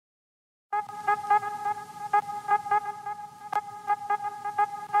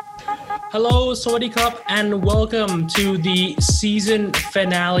Hello, Sawadee Cup, and welcome to the season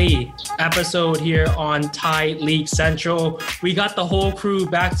finale episode here on Thai League Central. We got the whole crew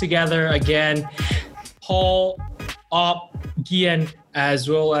back together again. Paul, Op, Gian, as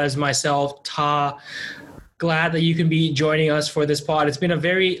well as myself, Ta. Glad that you can be joining us for this pod. It's been a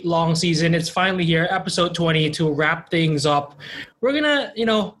very long season. It's finally here, episode 20, to wrap things up. We're going to,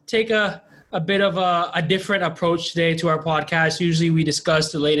 take a bit of a different approach today to our podcast. Usually we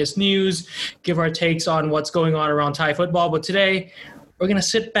discuss the latest news, give our takes on what's going on around Thai football. But today we're going to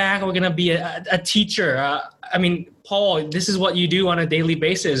sit back. We're going to be a teacher. Paul, this is what you do on a daily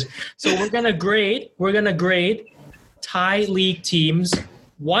basis. So we're going to grade Thai league teams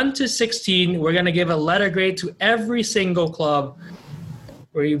 1 to 16. We're going to give a letter grade to every single club.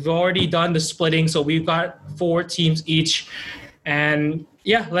 We've already done the splitting. So we've got 4 teams each. And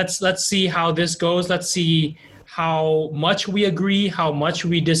yeah, let's see how this goes. Let's see how much we agree, how much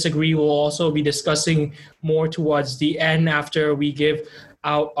we disagree. We'll also be discussing more towards the end after we give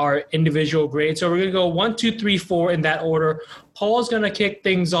out our individual grades. So we're going to go 1, 2, 3, 4 in that order. Paul's going to kick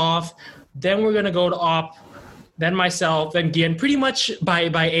things off. Then we're going to go to Op, then myself, then Gian, pretty much by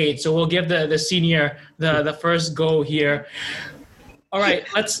 8. So we'll give the senior the first go here. All right,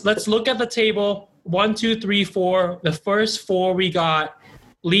 let's look at the table. 1, 2, 3, 4. The first 4 we got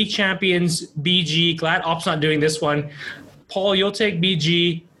league champions BG. Glad Op's not doing this one. Paul, you'll take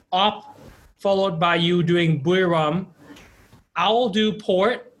BG. Op, followed by you doing Buriram. I'll do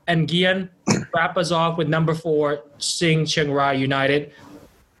Port, and Gian wrap us off with number 4, Sing Chiang Rai United.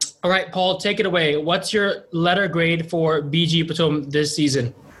 All right, Paul, take it away. What's your letter grade for BG Patum this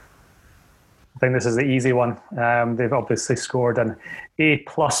season? I think this is the easy one. They've obviously scored an A++,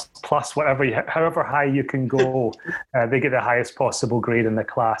 however high you can go. They get the highest possible grade in the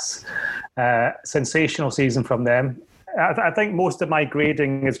class. Sensational season from them. I think most of my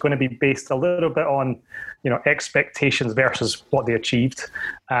grading is going to be based a little bit on, expectations versus what they achieved.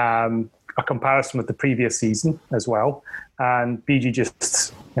 A comparison with the previous season as well. And BG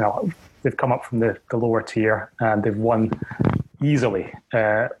just, they've come up from the lower tier and they've won easily.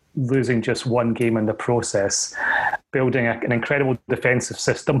 Losing just 1 game in the process, building an incredible defensive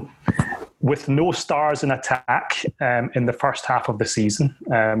system with no stars in attack in the first half of the season.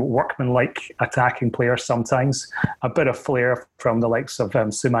 Workman-like attacking players sometimes, a bit of flair from the likes of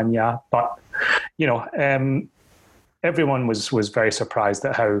Sumanya, but everyone was very surprised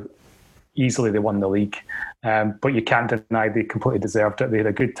at how easily they won the league. But you can't deny they completely deserved it. They had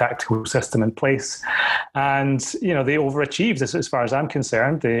a good tactical system in place. And, they overachieved as far as I'm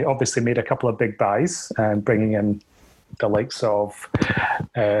concerned. They obviously made a couple of big buys, bringing in the likes of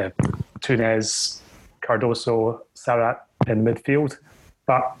Túnez, Cardoso, Sarat in midfield.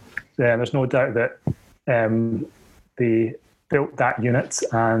 But there's no doubt that they built that unit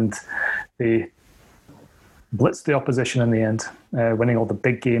and they blitzed the opposition in the end, winning all the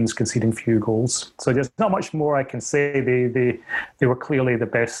big games, conceding few goals. So there's not much more I can say. They were clearly the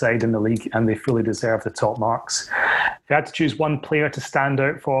best side in the league and they fully deserve the top marks. If you had to choose one player to stand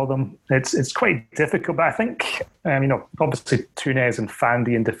out for them, it's quite difficult. But I think, obviously Túnez and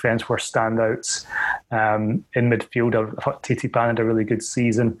Fandi in defence were standouts. In midfield, I thought Titipan had a really good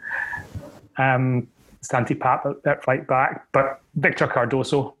season. Santi Pap at right back, but Victor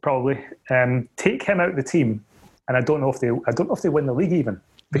Cardoso probably take him out of the team, and I don't know if they win the league even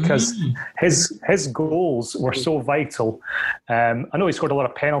because his goals were so vital. I know he scored a lot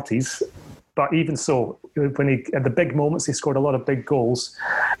of penalties, but even so, when at the big moments he scored a lot of big goals,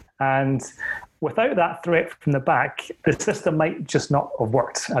 and without that threat from the back, the system might just not have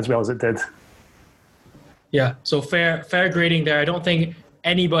worked as well as it did. Yeah, so fair grading there. I don't think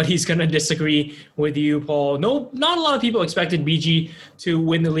anybody's going to disagree with you, Paul. No, not a lot of people expected BG to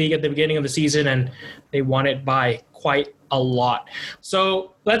win the league at the beginning of the season, and they won it by quite a lot.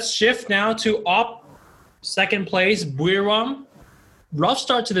 So let's shift now to Op, second place, Buriram. Rough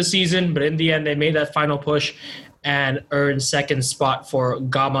start to the season, but in the end, they made that final push and earned second spot for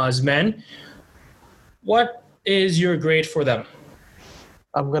Gama's men. What is your grade for them?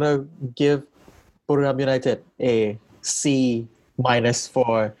 I'm going to give Buriram United a C-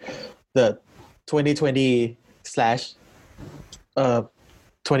 for the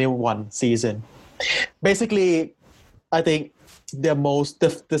 2020/21 season. Basically, I think the most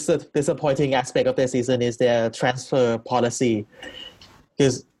disappointing aspect of their season is their transfer policy,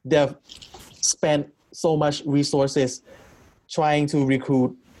 because they've spent so much resources trying to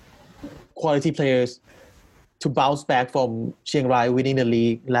recruit quality players to bounce back from Chiang Rai winning the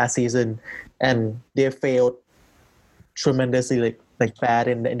league last season, and they failed tremendously like bad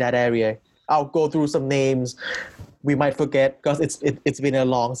in that area. I'll go through some names we might forget because it's been a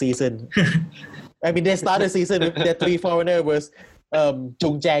long season. I mean, they started the season with their three foreigner was Jung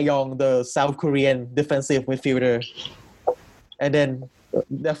Jae-yong, the South Korean defensive midfielder. And then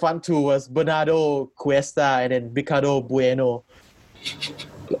the front two was Bernardo Cuesta and then Ricardo Bueno.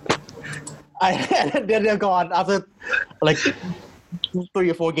 And then they're gone after like 3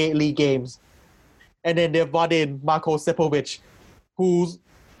 or 4 league games. And then they brought in Marko Sepovic, who's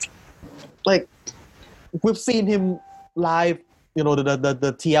like, we've seen him live. You know,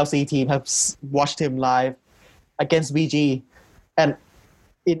 the TLC team have watched him live against BG. And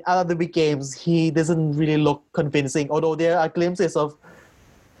in other big games, he doesn't really look convincing, although there are glimpses of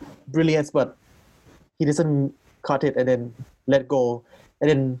brilliance, but he doesn't cut it and then let go. And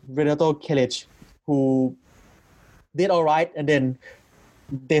then Renato Kelic, who did all right, and then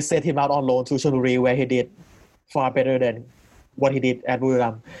they sent him out on loan to Chonburi, where he did far better than what he did at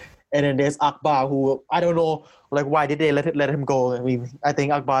Buriram. And then there's Akbar, who I don't know, like why did they let him go? I mean, I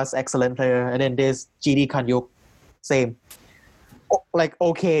think Akbar is an excellent player. And then there's GD Kanyuk, same. Like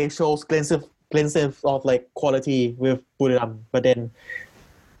okay, shows glimpses of like quality with Buriram, but then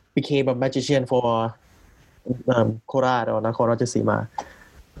became a magician for Korat or Nakhon Ratchasima.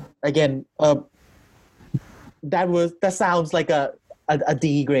 Again, that sounds like a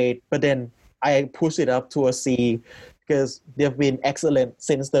D grade, but then I push it up to a C because they've been excellent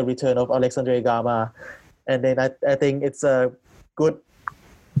since the return of Alexandre Gama, and then I think it's a good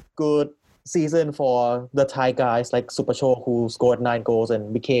season for the Thai guys like Supachok, who scored 9 goals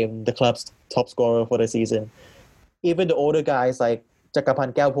and became the club's top scorer for the season. Even the older guys like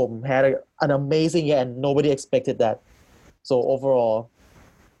Chakapan Kaupom had an amazing year and nobody expected that. So overall,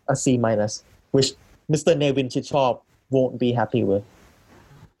 a C-, which Mr. Nevin Chichop won't be happy with.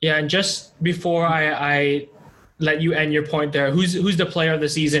 Yeah, and just before I let you end your point there, who's the player of the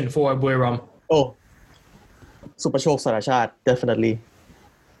season for Buriram? Oh, Supachok Sarachat, definitely.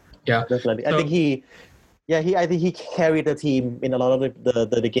 Yeah, definitely. So, I think he carried the team in a lot of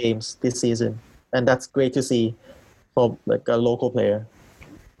the games this season, and that's great to see for like a local player.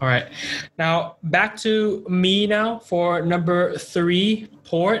 All right, now back to me now for number 3,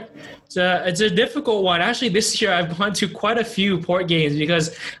 Port. It's a difficult one. Actually, this year I've gone to quite a few Port games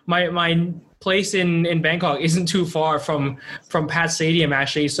because my place in Bangkok isn't too far from Pat Stadium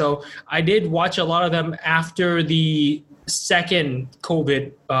actually. So I did watch a lot of them after the second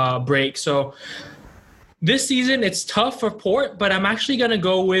COVID break. So this season it's tough for Port, but I'm actually going to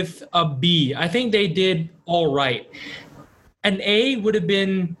go with a B. I think they did all right. An A would have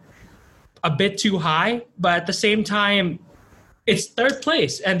been a bit too high, but at the same time, it's 3rd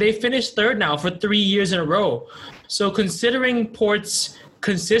place, and they finished 3rd now for 3 years in a row. So considering Port's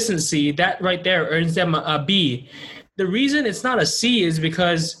consistency, that right there earns them a B. The reason it's not a C is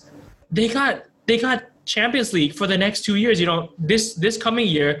because they got Champions League for the next 2 years. You know, this coming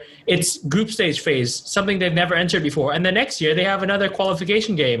year, it's group stage phase, something they've never entered before. And the next year, they have another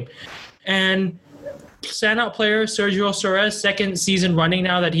qualification game. And standout player Sergio Soares, 2nd season running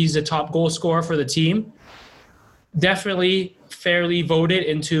now that he's the top goal scorer for the team. Definitely fairly voted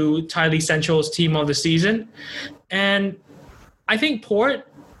into Thai League Central's team of the season. And I think Port,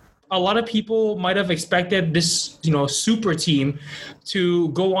 a lot of people might have expected this, super team to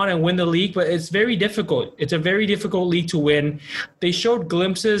go on and win the league, but it's very difficult. It's a very difficult league to win. They showed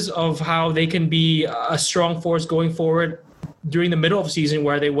glimpses of how they can be a strong force going forward during the middle of the season,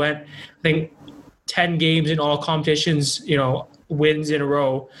 where they went, I think, 10 games in all competitions, wins in a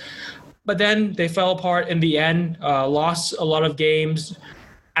row. But then they fell apart in the end, lost a lot of games.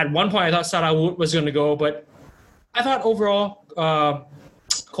 At one point, I thought Sarah Wood was going to go, but I thought overall,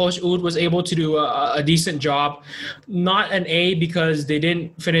 Coach Oud was able to do a decent job. Not an A because they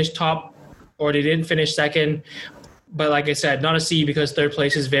didn't finish top or they didn't finish 2nd. But like I said, not a C because 3rd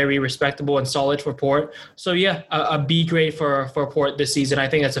place is very respectable and solid for Port. So yeah, a B grade for Port this season. I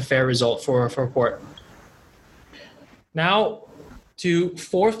think that's a fair result for Port. Now to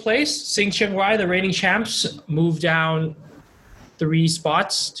 4th place, Sing Chiang Rai, the reigning champs, moved down 3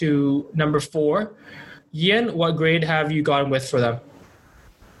 spots to number 4. Ian, what grade have you gone with for them?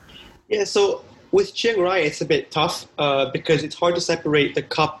 Yeah, so with Chiang Rai, it's a bit tough because it's hard to separate the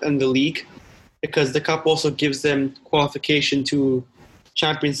cup and the league, because the cup also gives them qualification to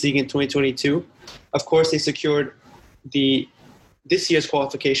Champions League in 2022. Of course, they secured this year's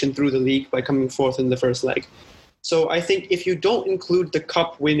qualification through the league by coming 4th in the first leg. So I think if you don't include the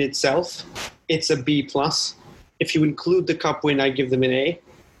cup win itself, it's a B+. If you include the cup win, I give them an A.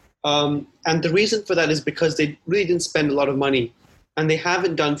 And the reason for that is because they really didn't spend a lot of money, and they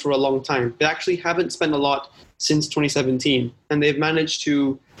haven't done for a long time. They actually haven't spent a lot since 2017, and they've managed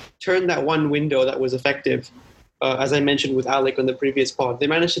to turn that one window that was effective, as I mentioned with Alec on the previous pod. They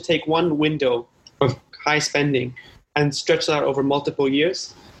managed to take one window of high spending and stretch that out over multiple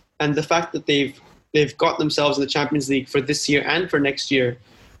years. And the fact that they've got themselves in the Champions League for this year and for next year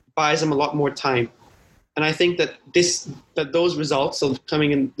buys them a lot more time. And I think that those results, so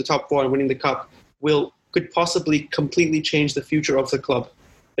coming in the top four and winning the cup, could possibly completely change the future of the club,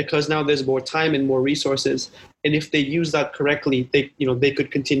 because now there's more time and more resources. And if they use that correctly, they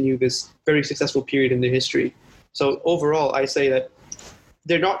could continue this very successful period in their history. So overall, I say that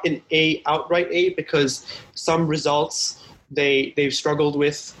they're not an A, outright A, because some results they've struggled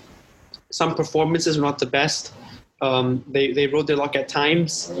with. Some performances were not the best. They rode their luck at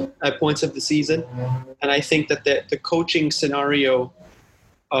times at points of the season. And I think that the coaching scenario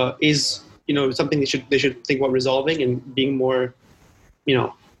is something they should think about resolving, and being more,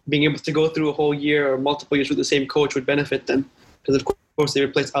 being able to go through a whole year or multiple years with the same coach would benefit them. Because of course they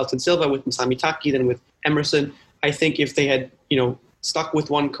replaced Alton Silva with Masami Taki, then with Emerson. I think if they had stuck with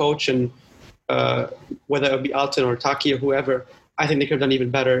one coach, and whether it would be Alton or Taki or whoever, I think they could have done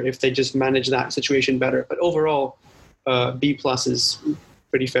even better if they just managed that situation better. But overall, B+ is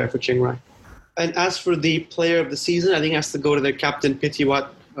pretty fair for Chiang Rai. And as for the player of the season, I think it has to go to their captain, Pithiwat,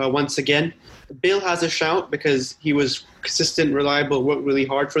 once again. Bill has a shout because he was consistent, reliable, worked really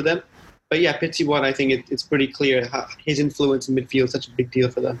hard for them. But yeah, Pithiwat, I think it's pretty clear how his influence in midfield is such a big deal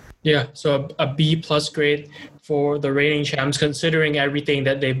for them. Yeah, so a B+ grade for the reigning champs, considering everything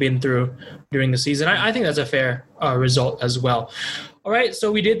that they've been through during the season. I think that's a fair result as well. All right,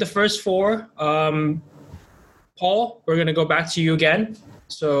 so we did the first four. Paul, we're going to go back to you again.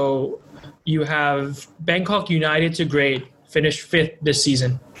 So you have Bangkok United to grade, finished 5th this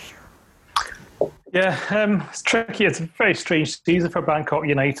season. Yeah, it's tricky. It's a very strange season for Bangkok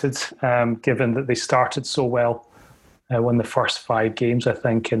United, given that they started so well, won the first 5 games, I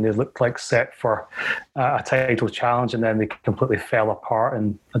think, and they looked like set for a title challenge, and then they completely fell apart.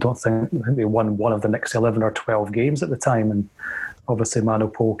 And I think they won one of the next 11 or 12 games at the time, and obviously Mano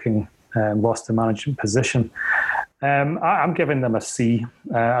Polking lost the management position. I'm giving them a C.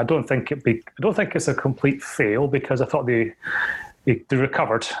 I don't think it's a complete fail, because I thought they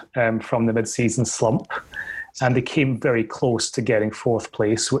recovered from the mid-season slump, and they came very close to getting 4th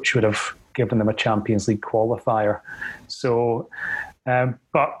place, which would have given them a Champions League qualifier. So,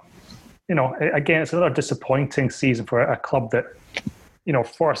 but again, it's another disappointing season for a club that,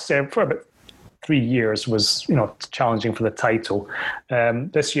 for about 3 years was challenging for the title.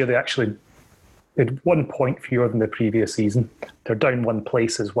 This year they actually had 1 point fewer than the previous season. They're down 1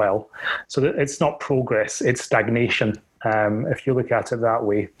 place as well. So it's not progress, it's stagnation, if you look at it that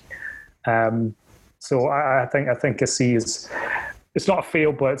way. So I think a C is, it's not a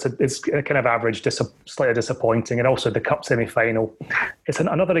fail, but it's a kind of average, slightly disappointing. And also the cup semi-final. It's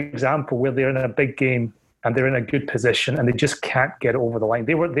another example where they're in a big game and they're in a good position and they just can't get over the line.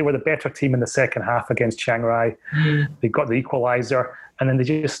 They were the better team in the second half against Chiang Rai. They got the equaliser, and then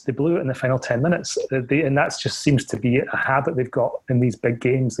they blew it in the final 10 minutes. And that just seems to be a habit they've got in these big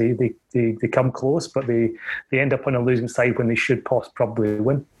games. They come close, but they end up on a losing side when they should probably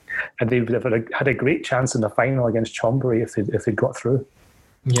win. And they would have had a great chance in the final against Chonburi if they'd got through.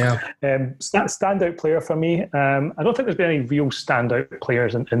 Yeah. Standout player for me. I don't think there's been any real standout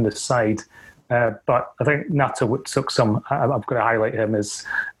players in the side. But I think Nata Wutsuksum, I've got to highlight him as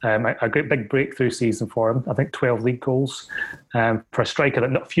a great big breakthrough season for him. I think 12 league goals for a striker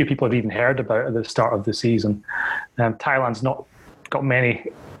that not few people have even heard about at the start of the season. Thailand's not got many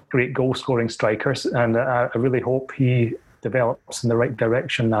great goal-scoring strikers, and I really hope he develops in the right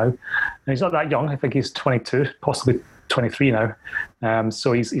direction now. And he's not that young. I think he's 22, possibly 23 now.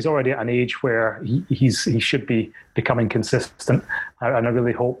 So he's already at an age where he should be becoming consistent. And I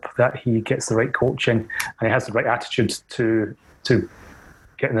really hope that he gets the right coaching and he has the right attitude to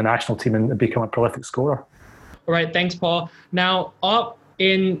get in the national team and become a prolific scorer. All right, thanks, Paul. Now, up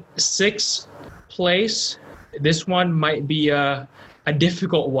in 6th place, this one might be a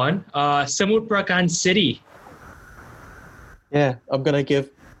difficult one. Samut Prakan City. Yeah, I'm going to give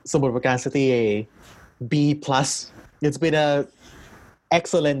Samut Prakan City a B+. It's been an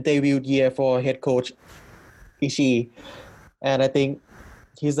excellent debut year for head coach Ishii. And I think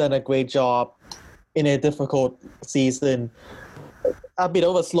he's done a great job in a difficult season. A bit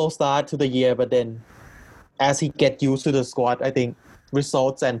of a slow start to the year, but then as he gets used to the squad, I think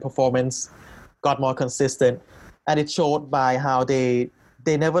results and performance got more consistent. And it showed by how they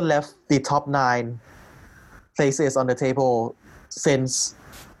never left the top 9 places on the table since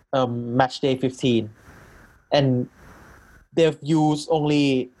match day 15. And they've used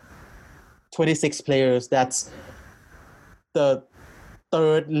only 26 players. That's the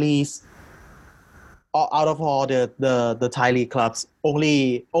third least out of all the Thai league clubs.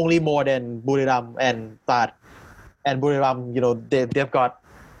 Only more than Buriram and Tat. And Buriram, they've got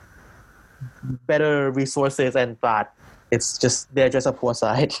better resources and Tat. They're just a poor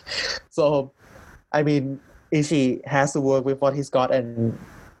side. So, I mean, Ishii has to work with what he's got, and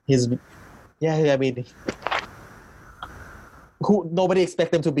nobody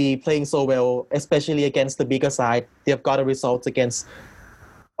expects them to be playing so well, especially against the bigger side. They've got a result against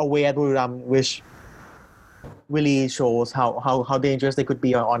away at Buriram, which really shows how dangerous they could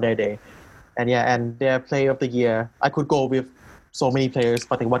be on their day. And their player of the year, I could go with so many players,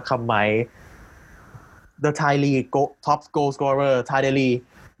 but what come my the Thai league top goal scorer, Thai Delhi,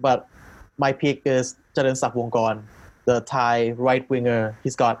 but my pick is Charan Wongkorn, the Thai right winger.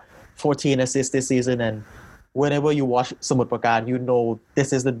 He's got 14 assists this season, and whenever you watch Samut Prakan,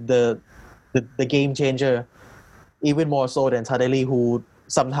 this is the game changer, even more so than Thai Delhi, who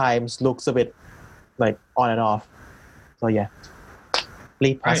sometimes looks a bit like on and off. So yeah,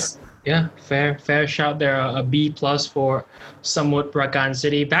 lead pass. Right. Yeah, fair shout there. A B+ for Samut Prakan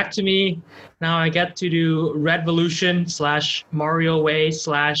City. Back to me. Now I get to do Redvolution / Mario Way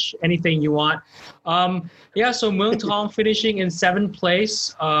 / anything you want. So Muang Thong finishing in 7th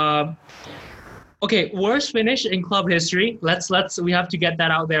place. Okay, worst finish in club history. We have to get that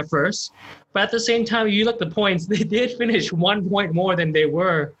out there first. But at the same time, you look at the points, they did finish 1 point more than they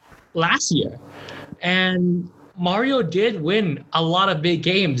were last year. And Mario did win a lot of big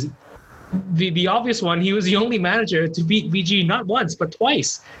games. The obvious one, he was the only manager to beat VG not once, but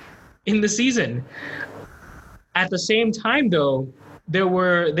twice in the season. At the same time, though, there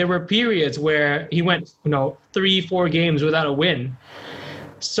were periods where he went 3-4 games without a win.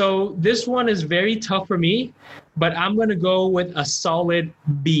 So this one is very tough for me, but I'm going to go with a solid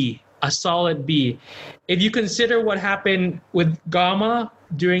B. If you consider what happened with Gama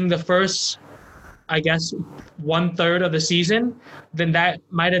during the first, I guess, 1/3 of the season, then that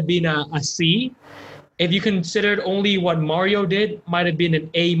might have been a C. If you considered only what Mario did, might have been an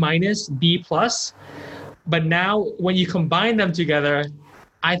A-, B+. But now when you combine them together,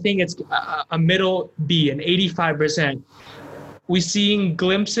 I think it's a middle B, an 85%. We're seeing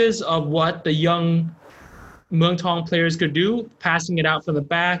glimpses of what the young Muang Thong players could do, passing it out from the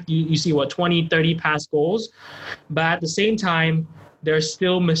back. You see 20, 30 pass goals. But at the same time, there's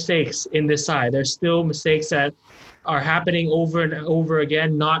still mistakes in this side. There's still mistakes that are happening over and over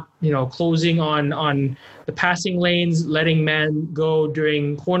again, not closing on the passing lanes, letting men go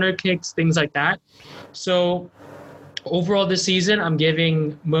during corner kicks, things like that. So overall this season, I'm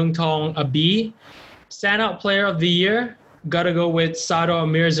giving Muang Thong a B. Standout player of the year, gotta go with Sardar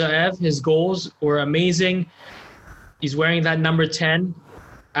Mirzaev. His goals were amazing. He's wearing that number 10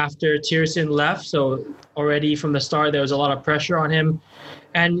 after Tierson left, so already from the start there was a lot of pressure on him.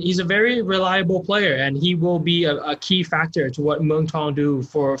 And he's a very reliable player, and he will be a key factor to what Muang Thong do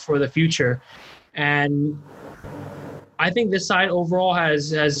for the future. And I think this side overall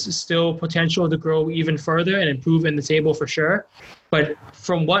has still potential to grow even further and improve in the table for sure. But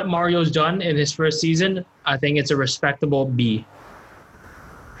from what Mario's done in his first season, I think it's a respectable B.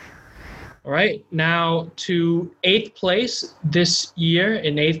 All right, now to 8th place this year.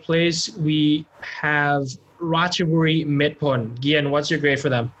 In 8th place, we have Ratchaburi Mitphol. Gian, what's your grade for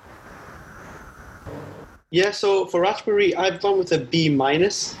them? Yeah, so for Ratchaburi, I've gone with a B-,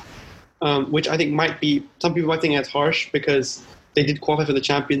 which I think might be, some people might think that's harsh because they did qualify for the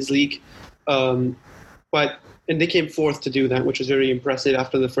Champions League. And they came 4th to do that, which was very impressive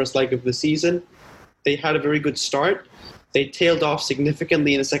after the first leg of the season. They had a very good start. They tailed off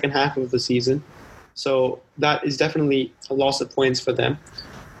significantly in the second half of the season. So that is definitely a loss of points for them.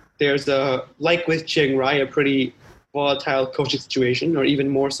 There's like with Chiang Rai, a pretty volatile coaching situation, or even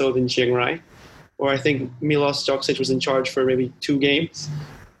more so than Chiang Rai, where I think Milos Joksic was in charge for maybe 2 games.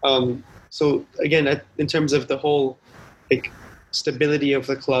 So again, in terms of the whole stability of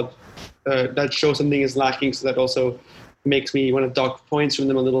the club, that shows something is lacking. So that also makes me want to dock points from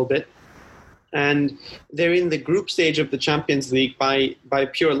them a little bit. And they're in the group stage of the Champions League by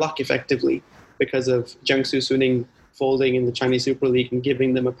pure luck, effectively, because of Jiangsu Suning folding in the Chinese Super League and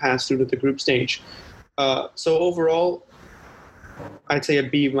giving them a pass through to the group stage. So overall, I'd say a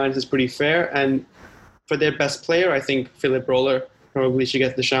B- is pretty fair. And for their best player, I think Philip Roller probably should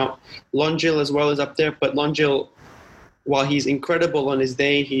get the shout. Longil as well is up there, but Longil, while he's incredible on his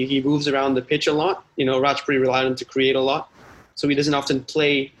day, he moves around the pitch a lot. Ratchaburi relied on him to create a lot, so he doesn't often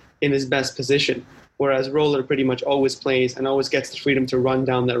play in his best position, whereas Roller pretty much always plays and always gets the freedom to run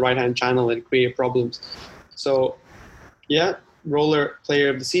down that right-hand channel and create problems. So, yeah, Roller player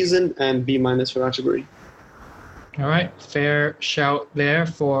of the season and B- for Ratchaburi. All right, fair shout there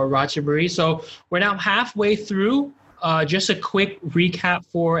for Ratchaburi. So we're now halfway through. Just a quick recap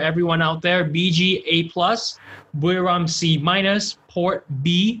for everyone out there. BG A+, Buriram C-, Port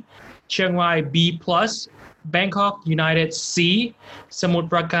B, Chiang Rai B+, Bangkok United C, Samut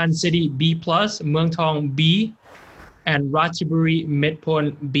Prakan City B+, Muang Thong B, and Ratchaburi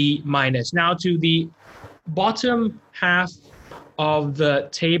Midpon B-. Now to the bottom half of the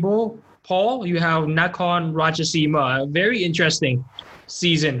table. Paul, you have Nakhon Ratchasima. A very interesting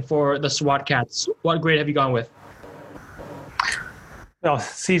season for the SWAT Cats. What grade have you gone with? Well,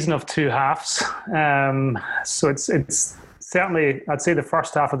 season of two halves. So it's certainly, I'd say the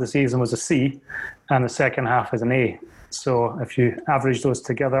first half of the season was a C and the second half is an A. So if you average those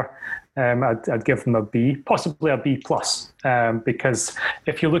together, I'd give them a B, possibly a B+, because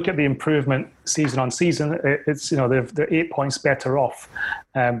if you look at the improvement season on season, it's they're 8 points better off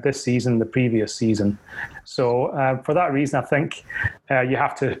this season than the previous season. So for that reason, I think you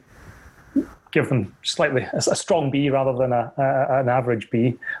have to give them slightly a strong B rather than an average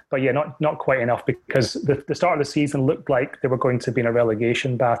B. But yeah, not quite enough, because the start of the season looked like they were going to be in a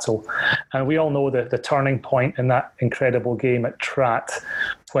relegation battle. And we all know that the turning point in that incredible game at Trat,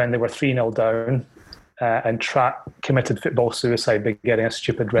 when they were 3-0 down, and Trat committed football suicide by getting a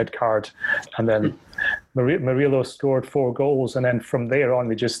stupid red card. And then Murillo scored 4 goals. And then from there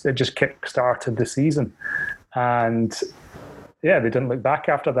on, it just kick-started the season. And yeah, they didn't look back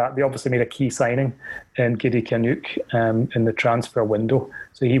after that. They obviously made a key signing in Gidi Kanuk in the transfer window,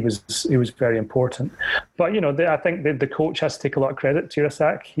 so he was very important. But I think the coach has to take a lot of credit to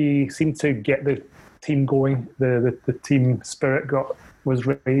Irasak. He seemed to get the team going. The team spirit was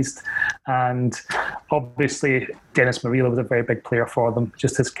raised, and obviously Dennis Murillo was a very big player for them.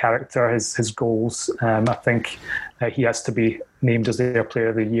 Just his character, his goals. I think he has to be named as their player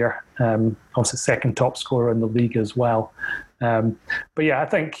of the year. Also second top scorer in the league as well. But yeah, I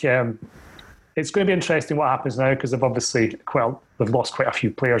think it's going to be interesting what happens now, because they've lost quite a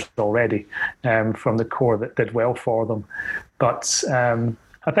few players already from the core that did well for them. But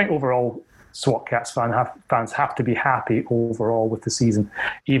I think overall, SWAT Cats fans have to be happy overall with the season,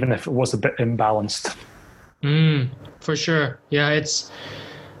 even if it was a bit imbalanced. For sure. Yeah, it's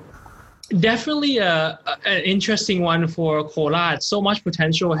definitely an interesting one for Kholat. So much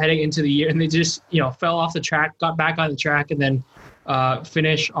potential heading into the year, and they just fell off the track, got back on the track, and then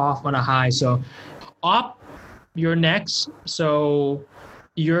finish off on a high. So, Op, you're next. So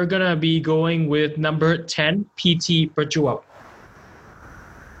you're gonna be going with number 10, PT Prachuap.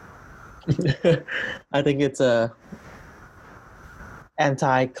 I think it's a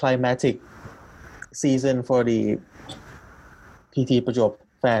anticlimactic season for the PT Prachuap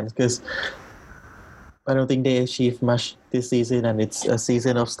fans, because I don't think they achieved much this season, and it's a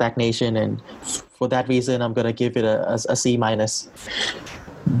season of stagnation. And for that reason, I'm gonna give it a C-.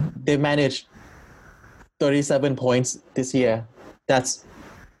 They managed 37 points this year. That's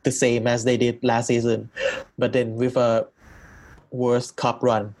the same as they did last season, but then with a worse cup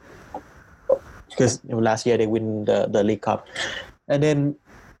run, because last year they win the League Cup. And then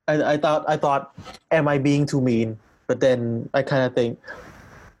I thought, am I being too mean? But then I kind of think,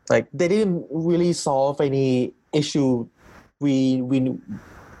 like, they didn't really solve any issue we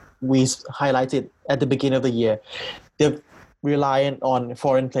highlighted at the beginning of the year. They're reliant on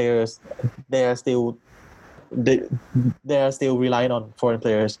foreign players. They're still relying on foreign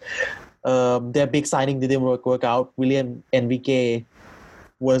players. Their big signing didn't work out. William Enrique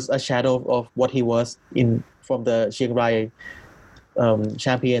was a shadow of what he was from the Chiang Rai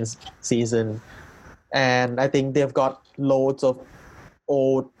Champions season. And I think they've got loads of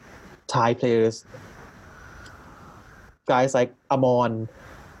old Thai players, guys like Amon,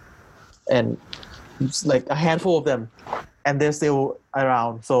 and like a handful of them, and they're still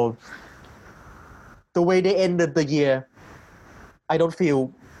around. So the way they ended the year, I don't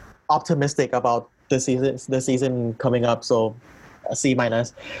feel optimistic about the season coming up. So a C-.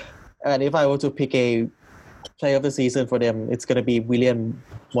 And if I were to pick a player of the season for them, it's going to be William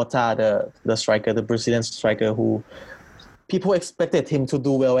Mota, the striker, the Brazilian striker, who people expected him to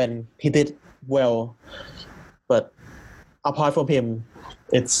do well, and he did well. But apart from him,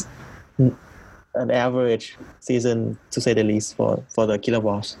 it's an average season, to say the least, for the Killer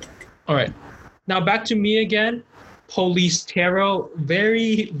Boss. All right. Now back to me again. Police Tero.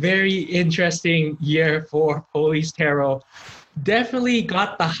 Very, very interesting year for Police Tero. Definitely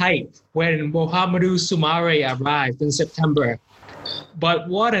got the hype when Mohamedou Soumaré arrived in September. But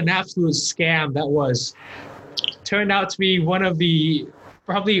what an absolute scam that was. Turned out to be one of the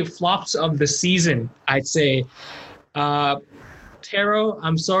probably flops of the season, I'd say. Tero,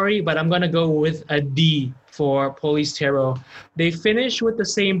 I'm sorry, but I'm going to go with a D for Police Tero. They finished with the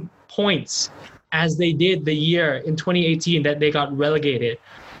same points as they did the year in 2018 that they got relegated.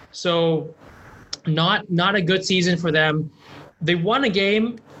 So not a good season for them. They won a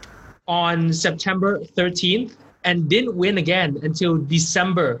game on September 13th and didn't win again until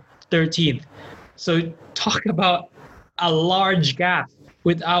December 13th. So talk about a large gap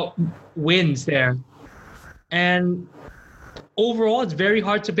without wins there. And overall, it's very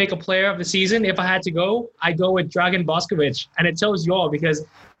hard to pick a player of the season. If I had to go, I go with Dragan Boskovic. And it tells you all because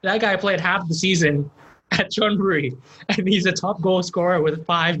that guy played half the season at Chonburi, and he's a top goal scorer with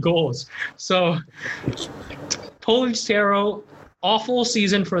 5 goals. So Police Tero, awful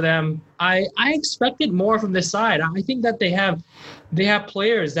season for them. I expected more from this side. I think that they have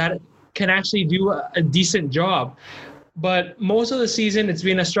players that can actually do a decent job. But most of the season, it's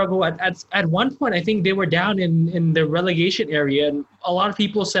been a struggle. At one point, I think they were down in the relegation area. And a lot of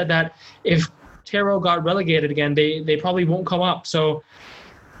people said that if Tero got relegated again, they probably won't come up. So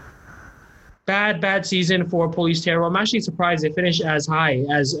bad season for Police Tero. I'm actually surprised they finished as high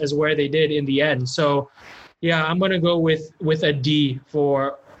as where they did in the end. So, yeah, I'm going to go with a D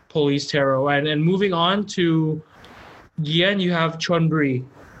for Police Tero. And moving on to Gian, you have Chonburi.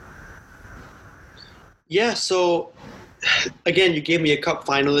 Yeah, so again, you gave me a cup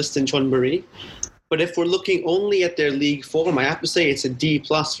finalist in Chonburi. But if we're looking only at their league form, I have to say it's a D+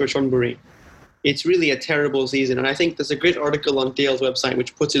 for Chonburi. It's really a terrible season. And I think there's a great article on Dale's website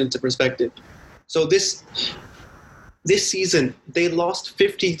which puts it into perspective. So this season, they lost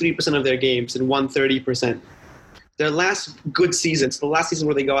 53% of their games and won 30%. Their last good season, so the last season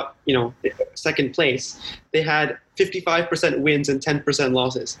where they got, second place, they had 55% wins and 10%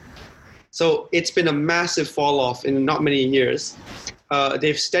 losses. So it's been a massive fall off in not many years.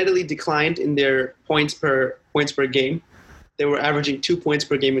 They've steadily declined in their points per game. They were averaging 2 points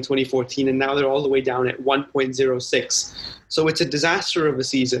per game in 2014, and now they're all the way down at 1.06. So it's a disaster of a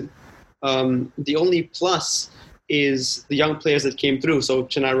season. The only plus is the young players that came through. So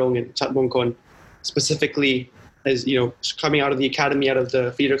Chanarong and Chatbongkon, specifically, as coming out of the academy, out of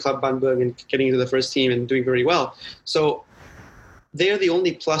the feeder club Banbung, and getting into the first team and doing very well. So they're the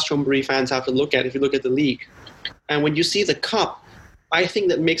only plus Chonburi fans have to look at if you look at the league. And when you see the cup, I think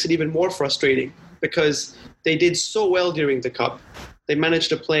that makes it even more frustrating because they did so well during the cup. They managed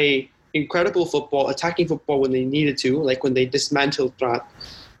to play incredible football, attacking football when they needed to, like when they dismantled Trat.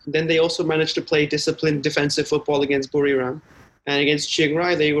 Then they also managed to play disciplined defensive football against Buriram. And against Chiang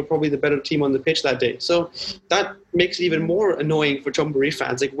Rai, they were probably the better team on the pitch that day. So that makes it even more annoying for Chonburi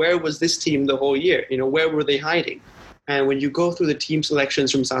fans. Like, where was this team the whole year? Where were they hiding? And when you go through the team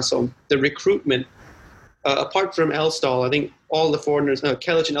selections from Sasom, the recruitment, apart from Elstal, I think all the foreigners,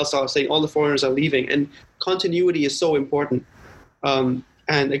 Kellich and Elstal are saying all the foreigners are leaving. And continuity is so important.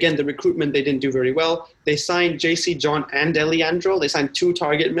 And again, the recruitment, they didn't do very well. They signed JC John and Eliandro. They signed 2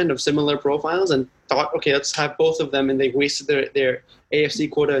 target men of similar profiles and thought, okay, let's have both of them. And they wasted their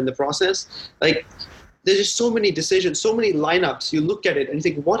AFC quota in the process. Like, there's just so many decisions, so many lineups. You look at it and you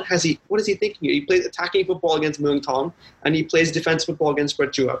think, what is he thinking? He plays attacking football against Muang Thong and he plays defense football against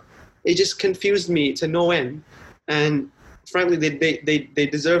Prachuap. It just confused me to no end. And frankly, they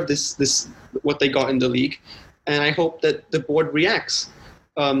deserve this what they got in the league. And I hope that the board reacts.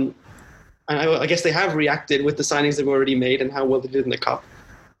 And I guess they have reacted with the signings they've already made and how well they did in the cup.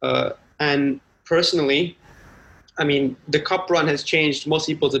 And personally, I mean, the cup run has changed most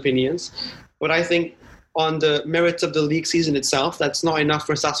people's opinions. But I think on the merits of the league season itself, that's not enough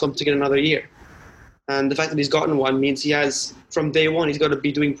for Sasom to get another year. And the fact that he's gotten one means he has, from day one, he's got to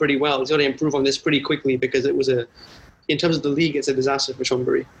be doing pretty well. He's got to improve on this pretty quickly because in terms of the league, it's a disaster for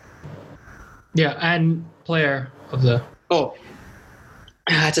Chonburi. Yeah, and player of the... Oh,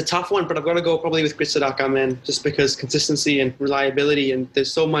 it's a tough one, but I've got to go probably with Gritsadaka, man, just because consistency and reliability, and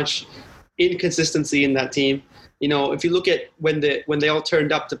there's so much inconsistency in that team. If you look at when they all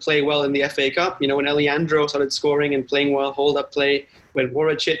turned up to play well in the FA Cup, when Eliandro started scoring and playing well, hold-up play, when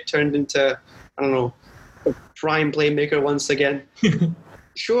Warachit turned into, I don't know, a prime playmaker once again.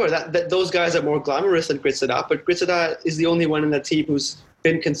 Sure, that those guys are more glamorous than Gritsada, but Gritsada is the only one in that team who's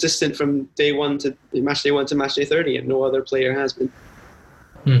been consistent from day 1 to match day 1 to match day 30, and no other player has been.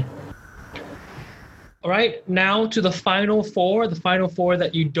 All right, now to the final four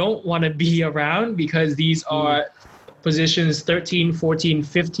that you don't want to be around because these are positions 13, 14,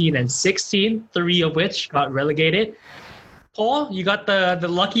 15, and 16, 3 of which got relegated. Paul, you got the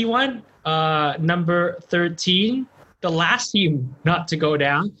lucky one, number 13, the last team not to go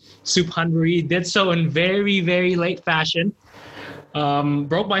down. Suphanburi did so in very, very late fashion.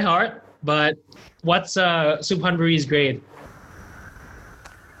 Broke my heart, but what's Suphanburi's grade?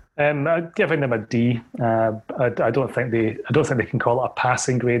 Giving them a D. I don't think they can call it a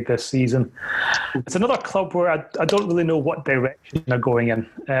passing grade this season. It's another club where I don't really know what direction they're going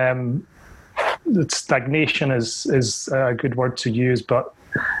in. Stagnation is a good word to use, but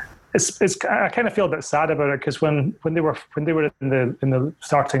it's I kind of feel a bit sad about it because when they were in the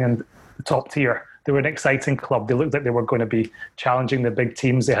starting and the top tier, they were an exciting club. They looked like they were going to be challenging the big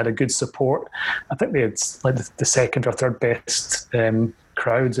teams. They had a good support. I think they had like the second or third best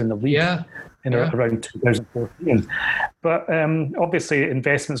crowds in the league around 2014. But obviously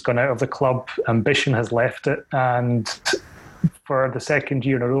investment's gone out of the club. Ambition has left it, and for the second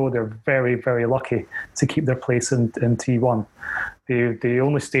year in a row, they're very, very lucky to keep their place in T1. They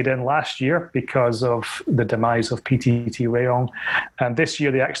only stayed in last year because of the demise of PTT Rayong. And this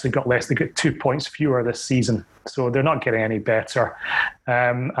year they actually got less. They got 2 points fewer this season. So they're not getting any better.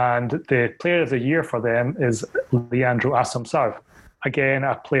 And the player of the year for them is Leandro Assumpção. Again,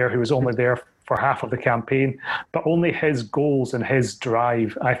 a player who was only there for half of the campaign, but only his goals and his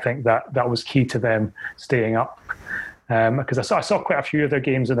drive, I think that was key to them staying up. Because I saw quite a few of their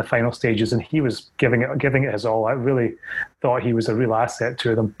games in the final stages, and he was giving it his all. I really thought he was a real asset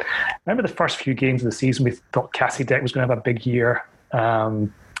to them. I remember the first few games of the season, we thought Kassidek was going to have a big year.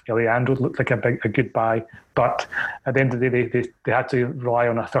 Leandro looked like a good buy, but at the end of the day, they had to rely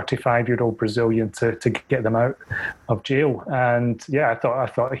on a 35-year-old Brazilian to get them out of jail. And yeah, I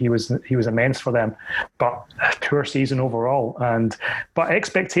thought he was immense for them, but a poor season overall. But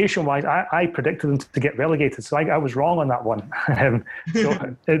expectation-wise, I predicted them to get relegated, so I was wrong on that one.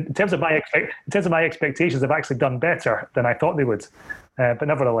 So in terms of my expectations, they've actually done better than I thought they would. But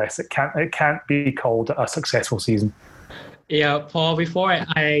nevertheless, it can't be called a successful season. Yeah, Paul, before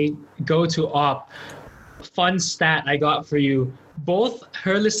I go to Op, fun stat I got for you. Both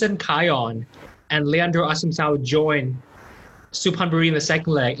Herlison Kion and Leandro Assumpção joined Suphanburi in the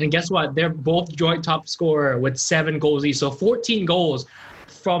second leg. And guess what? They're both joint top scorer with 7 goals each. So 14 goals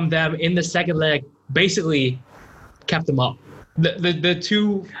from them in the second leg basically kept them up. The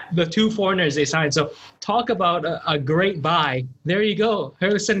two foreigners they signed. So talk about a great buy. There you go.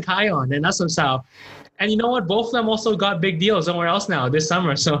 Herlison Kion and Assumpção. And you know what? Both of them also got big deals somewhere else now this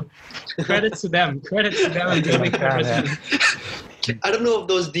summer. So credit to them. Credit to them. I don't know if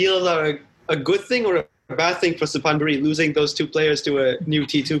those deals are a good thing or a bad thing for Suphanburi, losing those 2 players to a new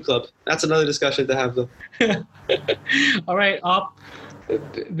T2 club. That's another discussion to have, though. All right, Op.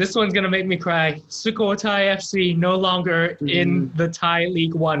 This one's going to make me cry. Sukhothai FC no longer in the Thai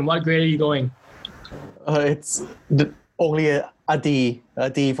League One. What grade are you going? It's only a D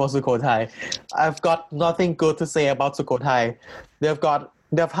for Sukhothai. I've got nothing good to say about Sukhothai.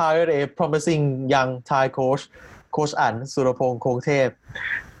 They've hired a promising young Thai coach An Surapong Kongthep,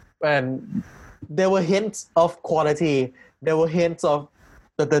 and there were hints of quality. There were hints of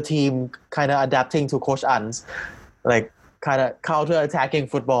the team kind of adapting to Coach An's like kind of counter-attacking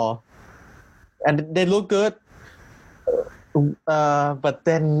football, and they look good. But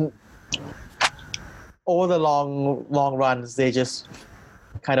then over the long runs, they just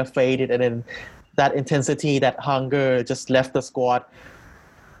kind of faded, and then that intensity, that hunger just left the squad,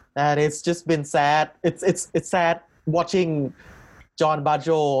 and it's just been sad. It's sad watching John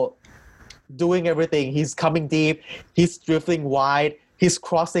Bajo doing everything. He's coming deep, he's drifting wide, he's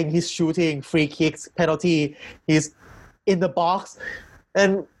crossing, he's shooting free kicks, penalty, he's in the box,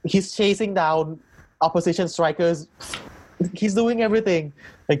 and he's chasing down opposition strikers. He's doing everything.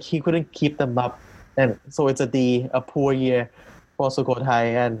 Like, he couldn't keep them up. And so it's a D, a poor year for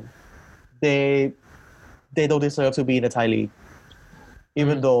Sukhothai, and they don't deserve to be in the Thai League,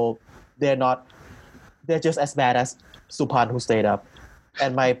 even though they're just as bad as Suphan, who stayed up.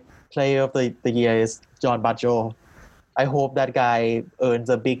 And my player of the year is John Bajo. I hope that guy earns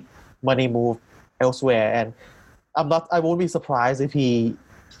a big money move elsewhere, and I won't be surprised if he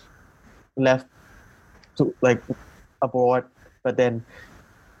left to like abroad, but then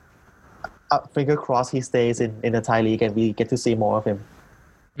finger crossed he stays in the Thai League and we get to see more of him.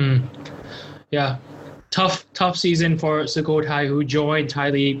 Yeah, tough season for Sukhothai, who joined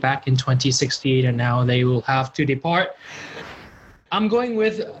Thai League back in 2016, and now they will have to depart. I'm going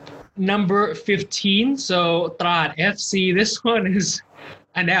with number 15, so Trat FC. This one is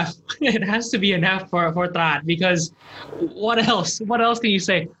an F. It has to be an F for Trat, because what else can you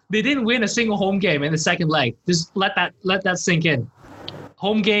say? They didn't win a single home game in the second leg. Just let that sink in.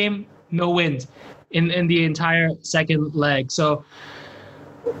 Home game, no wins in the entire second leg. So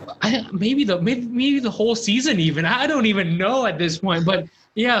maybe the whole season even. I don't even know at this point. But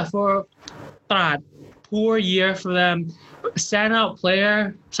yeah, for Trat, poor year for them. Standout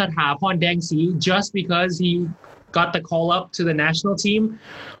player Sathapon Dengsi, just because he got the call up to the national team.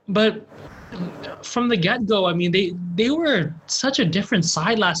 But from the get-go, I mean, they were such a different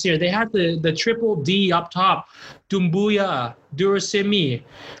side last year. They had the triple D up top, Dumbuya, Durasimi,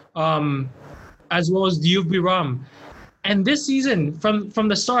 as well as Diouf Biram. And this season, from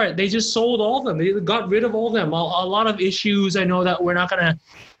the start, they just sold all of them. They got rid of all of them. A lot of issues. I know that we're not going to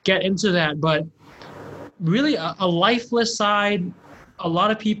get into that, but really a lifeless side. A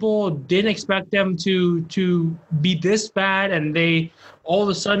lot of people didn't expect them to be this bad, and they all of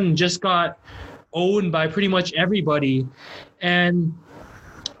a sudden just got owned by pretty much everybody. And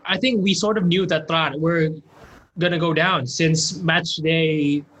I think we sort of knew that we're going to go down since match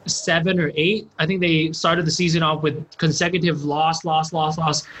day 7 or 8. I think they started the season off with consecutive loss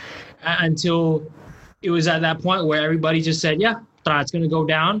until it was at that point where everybody just said, yeah, it's going to go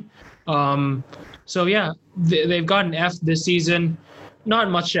down. So yeah, they've got an F this season.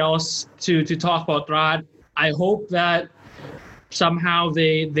 Not much else to talk about Trat. I hope that somehow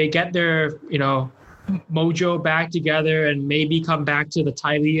they get their mojo back together and maybe come back to the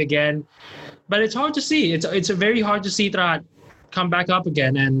Thai League again. But it's hard to see. It's very hard to see Trat come back up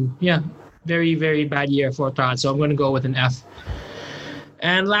again. And yeah, very, very bad year for Trat. So I'm going to go with an F.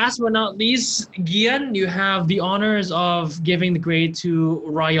 And last but not least, Gian, you have the honors of giving the grade to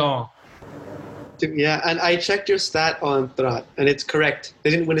Rayong. Yeah, and I checked your stat on Trat, and it's correct. They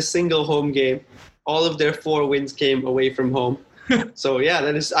didn't win a single home game. All of their 4 wins came away from home. So yeah,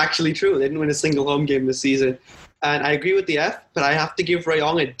 that is actually true. They didn't win a single home game this season. And I agree with the F, but I have to give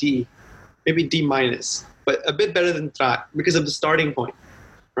Rayong a D, maybe D-, but a bit better than Trat because of the starting point,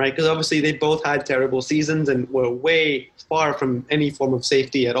 right? Because obviously they both had terrible seasons and were way far from any form of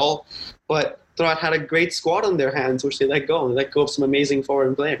safety at all. But Trat had a great squad on their hands, which they let go. They let go of some amazing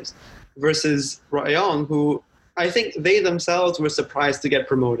foreign players. Versus Rayong, who I think they themselves were surprised to get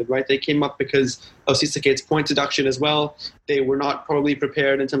promoted, right? They came up because of Sisakate's point deduction as well. They were not probably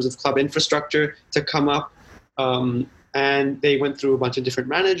prepared in terms of club infrastructure to come up. And they went through a bunch of different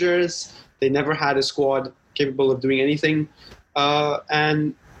managers. They never had a squad capable of doing anything.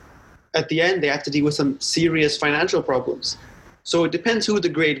 And at the end, they had to deal with some serious financial problems. So it depends who the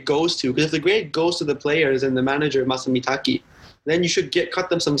grade goes to. Because if the grade goes to the players and the manager, Masamitaki, then you should cut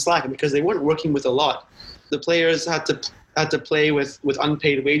them some slack because they weren't working with a lot. The players had to play with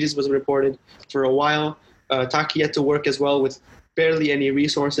unpaid wages, was reported, for a while. Taki had to work as well with barely any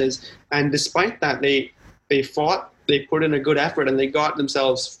resources. And despite that, they fought, they put in a good effort, and they got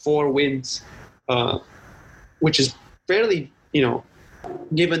themselves 4 wins, which is fairly,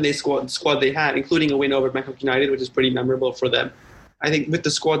 given the squad they had, including a win over Bangkok United, which is pretty memorable for them. I think with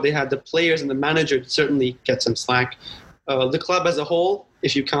the squad they had, the players and the manager certainly get some slack. The club as a whole,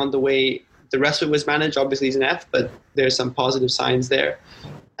 if you count the way the rest of it was managed, obviously is an F, but there's some positive signs there.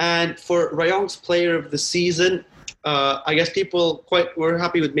 And for Rayong's player of the season, I guess people were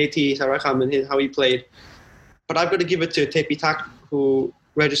happy with Mehdi Sarakham and how he played. But I've got to give it to Tepitak, who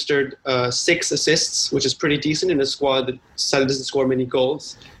registered 6 assists, which is pretty decent in a squad that doesn't score many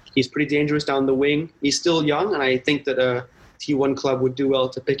goals. He's pretty dangerous down the wing. He's still young, and I think that a T1 club would do well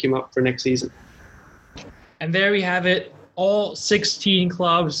to pick him up for next season. And there we have it. All 16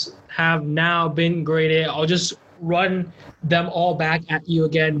 clubs have now been graded. I'll just run them all back at you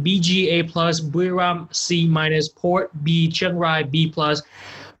again. BG A+, Buriram C-, Port B, Chiang Rai B+,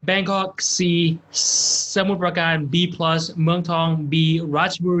 Bangkok C, Samut Prakan B+, Muang Thong B,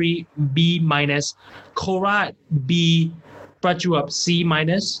 Ratchaburi B-, Korat B, Prachuap C-,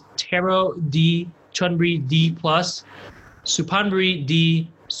 Tero D, Chonburi D+, Suphanburi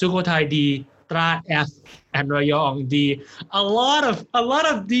D, Sukhothai D, Trat F, and Rayong D. A lot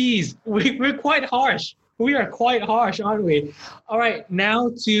of Ds. We're quite harsh. We are quite harsh, aren't we? All right,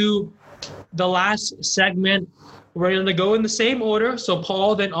 now to the last segment. We're going to go in the same order. So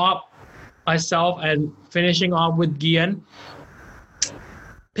Paul, then Op, myself, and finishing off with Gian.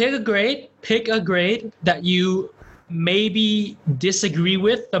 Pick a grade that you maybe disagree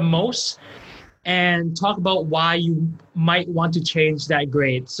with the most, and talk about why you might want to change that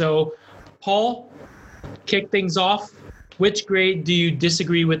grade. So Paul, kick things off. Which grade do you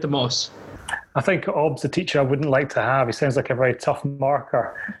disagree with the most? I think Ob's the teacher I wouldn't like to have. He sounds like a very tough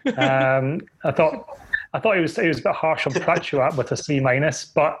marker. I thought he was a bit harsh on Prachuap with a C-,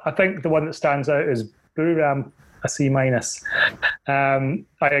 but I think the one that stands out is Buriram, a C-. I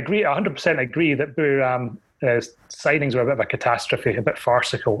agree, 100% agree that Buriram signings were a bit of a catastrophe, a bit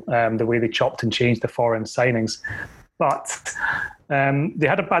farcical, the way they chopped and changed the foreign signings. But they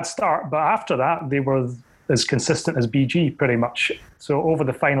had a bad start, but after that, they were as consistent as BG pretty much. So over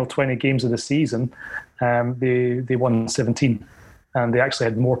the final 20 games of the season, they won 17. and they actually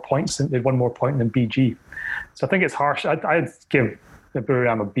had more points. They'd won more points than BG. So I think it's harsh. I'd give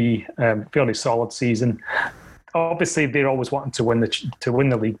Buriram a B. Fairly solid season. Obviously, they're always wanting to win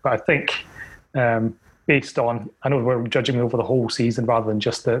the league, but I think based on, I know we're judging over the whole season rather than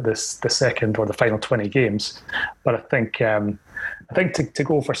just the second or the final 20 games, but I think to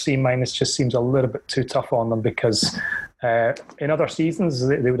go for C- just seems a little bit too tough on them, because in other seasons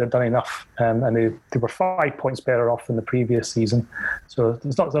they would have done enough, and they were 5 points better off than the previous season. So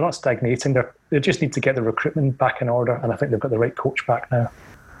they're not stagnating. They just need to get the recruitment back in order, and I think they've got the right coach back now.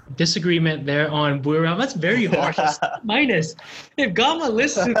 Disagreement there on Buriram. That's very harsh. Minus. If Gama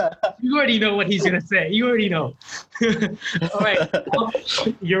listens, you already know what he's gonna say. You already know. All right,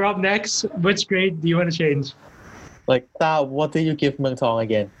 you're up next. Which grade do you want to change? Like, what did you give Muang Thong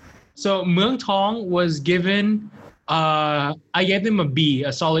again? So Muang Thong was given. I gave them a B,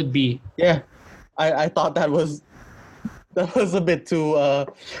 a solid B. Yeah, I thought that was a bit too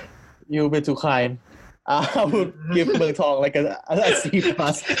you a bit too kind. I would give Muang Thong like a C+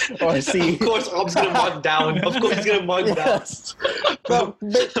 or a C. Of course, Ob's gonna mark down. Of course, he's gonna mark down. Well,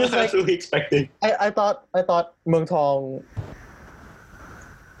 because, That's what we expecting. I thought Muang Thong.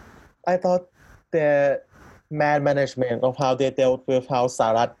 I thought their man management of how they dealt with how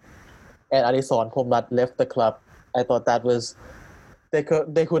Sarat and Adison Phomrat left the club. I thought that was they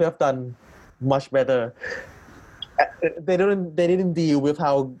could have done much better. They didn't deal with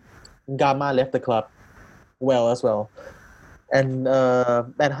how Gama left the club well as well, and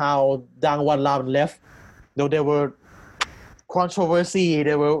how Dang Wan Lam left. Though there were controversy,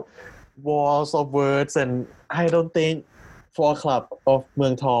 there were wars of words, and I don't think for a club of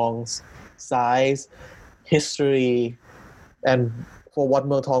Muang Thong's size, history, and for what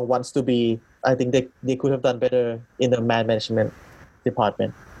Muang Thong wants to be, I think they could have done better in the man management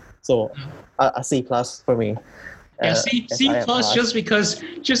department. So a C+ for me. Yeah, C+ just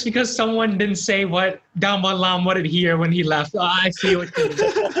because someone didn't say what Dang Wan Lam wanted to hear when he left. I see what you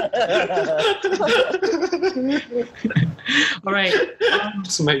mean. All right.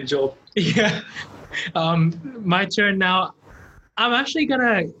 It's my job. Yeah. My turn now. I'm actually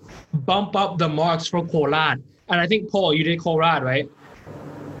gonna bump up the marks for Korat, and I think Paul, you did Korat, right?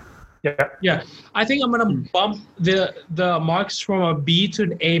 Yeah. Yeah. I think I'm gonna bump the marks from a B to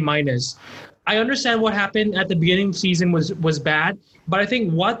an A-. I understand what happened at the beginning of the season was bad, but I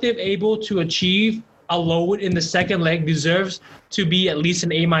think what they've able to achieve alone in the second leg deserves to be at least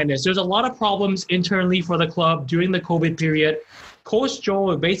an A-. There's a lot of problems internally for the club during the COVID period. Coach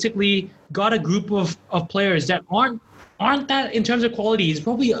Joe basically got a group of players that aren't that in terms of quality. It's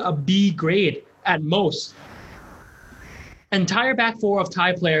probably a B grade at most. Entire back four of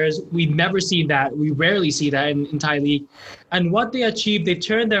Thai players, we've never seen that. We rarely see that in Thai league. And what they achieved, they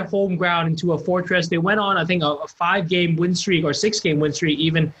turned their home ground into a fortress. They went on, I think, a 5-game win streak or 6-game win streak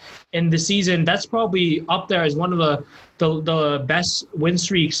even in the season. That's probably up there as one of the best win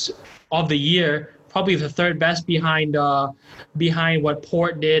streaks of the year. Probably the third best behind what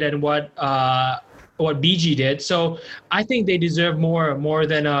Port did and what BG did. So I think they deserve more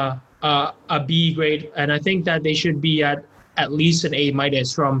than a B grade, and I think that they should be at least an A-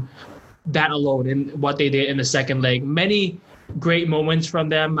 from that alone in what they did in the second leg. Many great moments from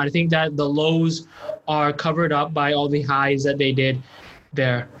them. I think that the lows are covered up by all the highs that they did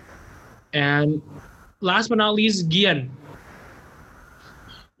there. And last but not least, Gian.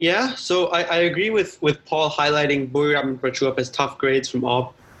 Yeah, so I agree with Paul highlighting Buriram and Prachuap as tough grades from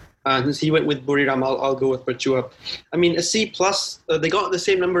Ob. Since he went with Buriram, I'll go with Prachuap. I mean, a C+, they got the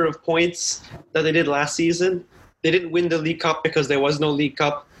same number of points that they did last season. They didn't win the League Cup because there was no League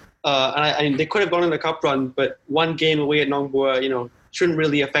Cup. And they could have gone on a cup run, but one game away at Nong Bua, shouldn't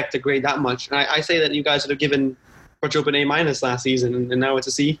really affect the grade that much. And I say that you guys would have given Prachuap an A- last season, and now it's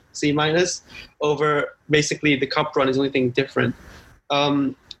a C- over basically the cup run is the only thing different.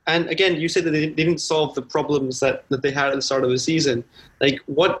 And again, you said that they didn't solve the problems that they had at the start of the season. Like,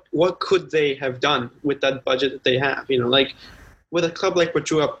 what could they have done with that budget that they have? Like with a club like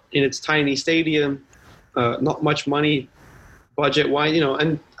Prachuap in its tiny stadium, not much money budget-wise,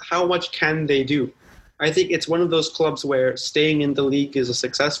 and how much can they do? I think it's one of those clubs where staying in the league is a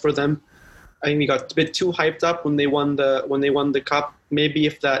success for them. I think we got a bit too hyped up when they won the cup. Maybe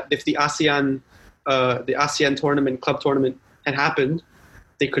if the ASEAN tournament, club tournament, had happened,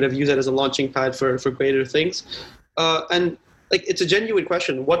 they could have used it as a launching pad for greater things. And like, it's a genuine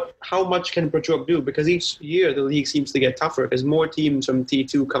question. How much can Prachuap do? Because each year the league seems to get tougher as more teams from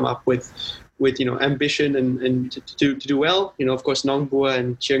T2 come up with ambition and to do well. Of course, Nong Bua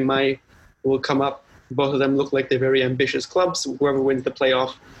and Chiang Mai will come up. Both of them look like they're very ambitious clubs. Whoever wins the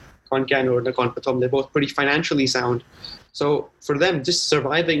playoff Khon Kaen or Nakhon Pathom. They're both pretty financially sound. So for them, just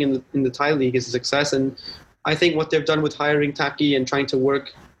surviving in the Thai league is a success. And I think what they've done with hiring Taki and trying to work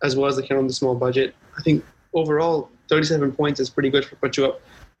as well as they can on the small budget, I think overall 37 points is pretty good for Prachuap.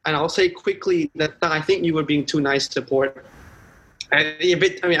 And I'll say quickly that I think you were being too nice to Port. I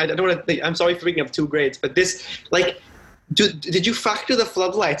don't want to. I'm sorry for bringing up 2 grades, but this, like, did you factor the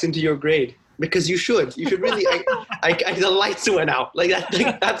floodlights into your grade? Because you should. You should really. The lights went out. Like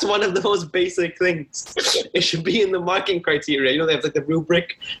that's one of the most basic things. It should be in the marking criteria. You know, they have like the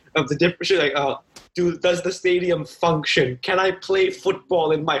rubric of the different. Like, does the stadium function? Can I play football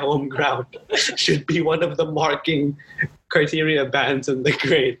in my home ground? Should be one of the marking criteria bands in the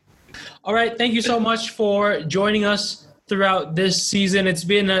grade. All right. Thank you so much for joining us throughout this season. It's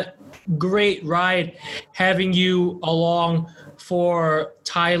been a great ride having you along for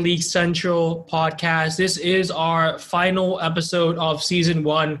Thai League Central podcast. This is our final episode of season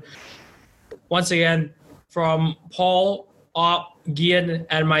 1. Once again, from Paul, Op, Gian,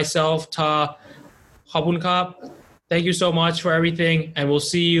 and myself, Ta Khapun Kap. Thank you so much for everything, and we'll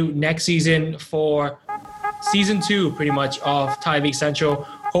see you next season for season 2, pretty much, of Thai League Central.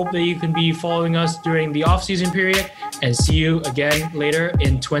 Hope that you can be following us during the off-season period, and see you again later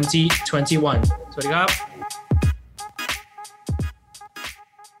in 2021. สวัสดีครับ